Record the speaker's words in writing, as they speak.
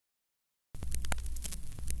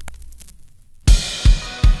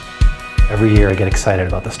Every year I get excited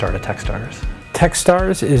about the start of Techstars.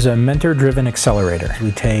 Techstars is a mentor-driven accelerator.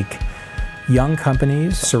 We take young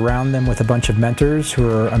companies, surround them with a bunch of mentors who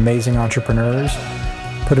are amazing entrepreneurs,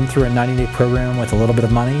 put them through a 90-day program with a little bit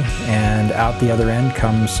of money, and out the other end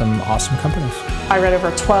comes some awesome companies. I read over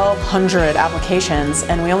 1,200 applications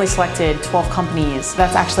and we only selected 12 companies.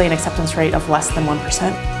 That's actually an acceptance rate of less than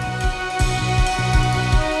 1%.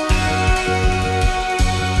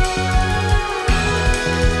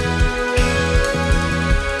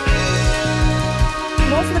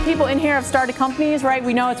 People in here have started companies, right?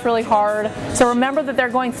 We know it's really hard. So remember that they're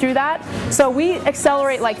going through that. So we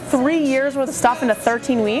accelerate like 3 years worth of stuff into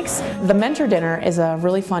 13 weeks. The mentor dinner is a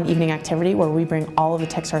really fun evening activity where we bring all of the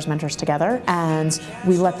Techstars mentors together and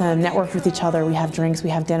we let them network with each other. We have drinks, we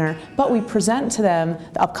have dinner, but we present to them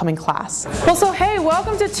the upcoming class. Well, so hey,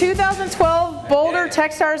 welcome to 2012 Boulder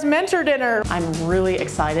Techstars Mentor Dinner. I'm really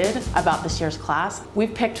excited about this year's class.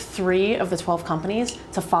 We've picked 3 of the 12 companies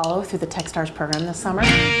to follow through the Techstars program this summer.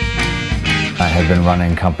 I had been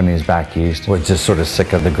running companies back east, was just sort of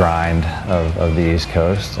sick of the grind of the East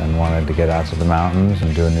Coast and wanted to get out to the mountains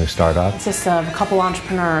and do a new startup. It's just a couple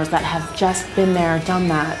entrepreneurs that have just been there, done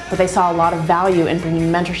that, but they saw a lot of value in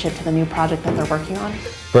bringing mentorship to the new project that they're working on.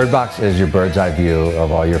 Birdbox is your bird's eye view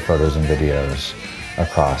of all your photos and videos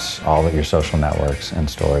across all of your social networks and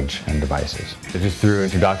storage and devices. Just through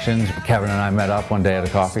introductions, Kevin and I met up one day at a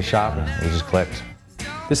coffee shop and we just clicked.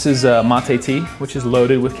 This is Monte tea, which is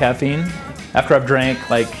loaded with caffeine. After I've drank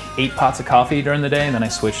like 8 pots of coffee during the day, and then I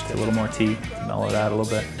switched to a little more tea to mellow it out a little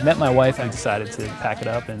bit. I met my wife, I decided to pack it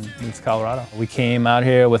up and move to Colorado. We came out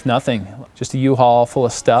here with nothing, just a U-Haul full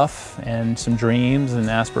of stuff and some dreams and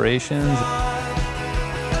aspirations.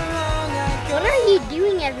 What are you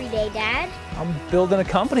doing every day, Dad? I'm building a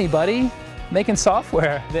company, buddy, making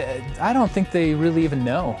software. I don't think they really even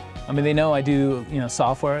know. I mean, they know I do,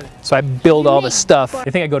 software. So I build all this stuff.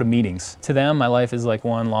 They think I go to meetings. To them, my life is like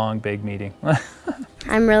one long, big meeting.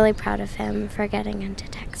 I'm really proud of him for getting into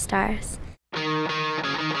Techstars.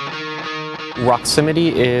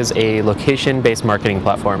 Roximity is a location-based marketing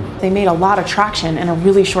platform. They made a lot of traction in a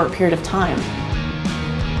really short period of time.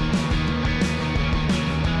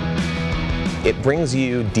 It brings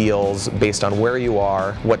you deals based on where you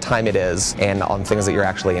are, what time it is, and on things that you're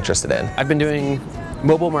actually interested in. I've been doing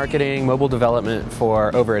mobile marketing, mobile development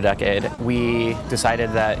for over a decade. We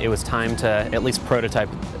decided that it was time to at least prototype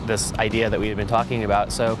this idea that we had been talking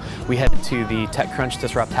about. So we headed to the TechCrunch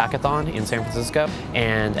Disrupt Hackathon in San Francisco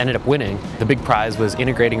and ended up winning. The big prize was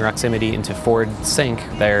integrating Roximity into Ford Sync,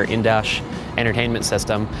 their in-dash entertainment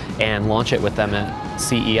system, and launch it with them at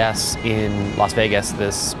CES in Las Vegas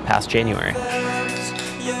this past January.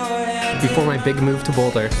 Before my big move to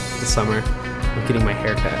Boulder this summer, I'm getting my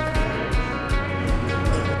hair cut.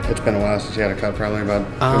 It's been a while since you had a cut, probably about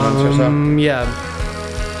 2 months or so? Yeah.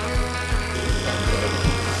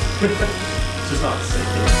 It's just not the same.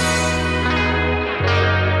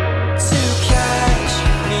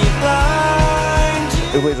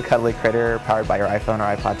 Oobly is a cuddly critter powered by your iPhone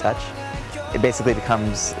or iPod Touch. It basically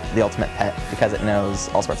becomes the ultimate pet because it knows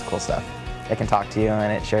all sorts of cool stuff. It can talk to you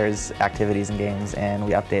and it shares activities and games, and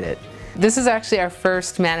we update it. This is actually our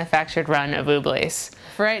first manufactured run of Ooblies.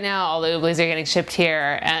 For right now, all the Ooblies are getting shipped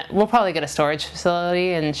here, and we'll probably get a storage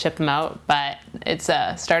facility and ship them out, but it's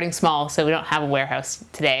starting small, so we don't have a warehouse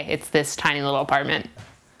today. It's this tiny little apartment.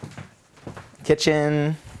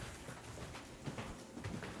 Kitchen.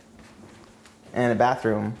 And a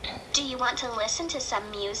bathroom. Do you want to listen to some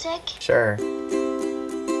music? Sure.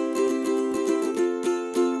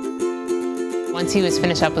 Once he was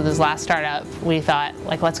finished up with his last startup, we thought,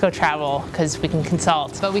 let's go travel because we can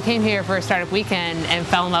consult. But we came here for a startup weekend and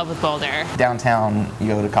fell in love with Boulder. Downtown, you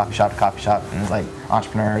go to coffee shop, and it's like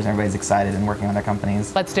entrepreneurs, everybody's excited and working on their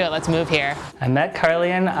companies. Let's do it, let's move here. I met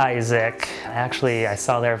Carly and Isaac. Actually, I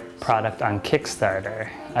saw their product on Kickstarter.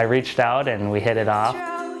 I reached out and we hit it off.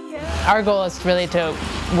 Our goal is really to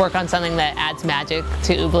work on something that adds magic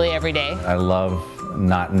to Oobly every day. I love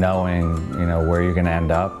not knowing, where you're going to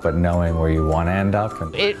end up, but knowing where you want to end up.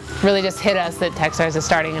 It really just hit us that Techstars is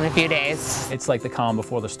starting in a few days. It's like the calm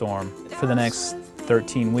before the storm. For the next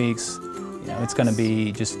 13 weeks, it's going to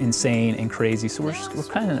be just insane and crazy. So we're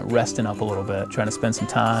kind of resting up a little bit, trying to spend some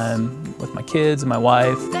time with my kids and my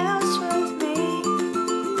wife.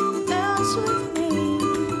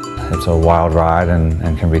 It's a wild ride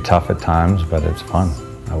and can be tough at times, but it's fun.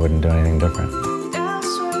 I wouldn't do anything different.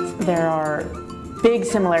 There are big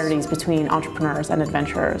similarities between entrepreneurs and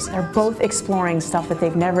adventurers. They're both exploring stuff that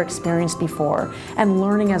they've never experienced before and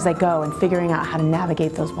learning as they go and figuring out how to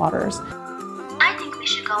navigate those waters. I think we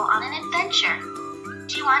should go on an adventure.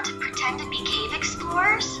 Do you want to pretend to be cave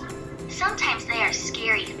explorers? Sometimes they are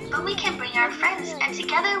scary, but we can bring our friends and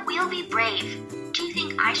together we'll be brave. Do you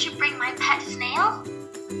think I should bring my pet snail?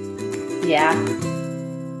 Yeah.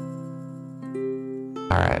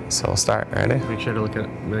 All right, so we'll start. Ready? Make sure to look at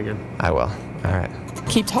Megan. I will. All right.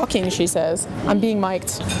 Keep talking, she says. I'm being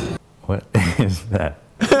mic'd. What is that?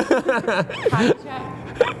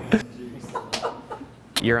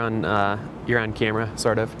 You're on camera,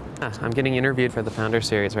 sort of. I'm getting interviewed for the Founder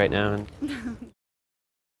Series right now. And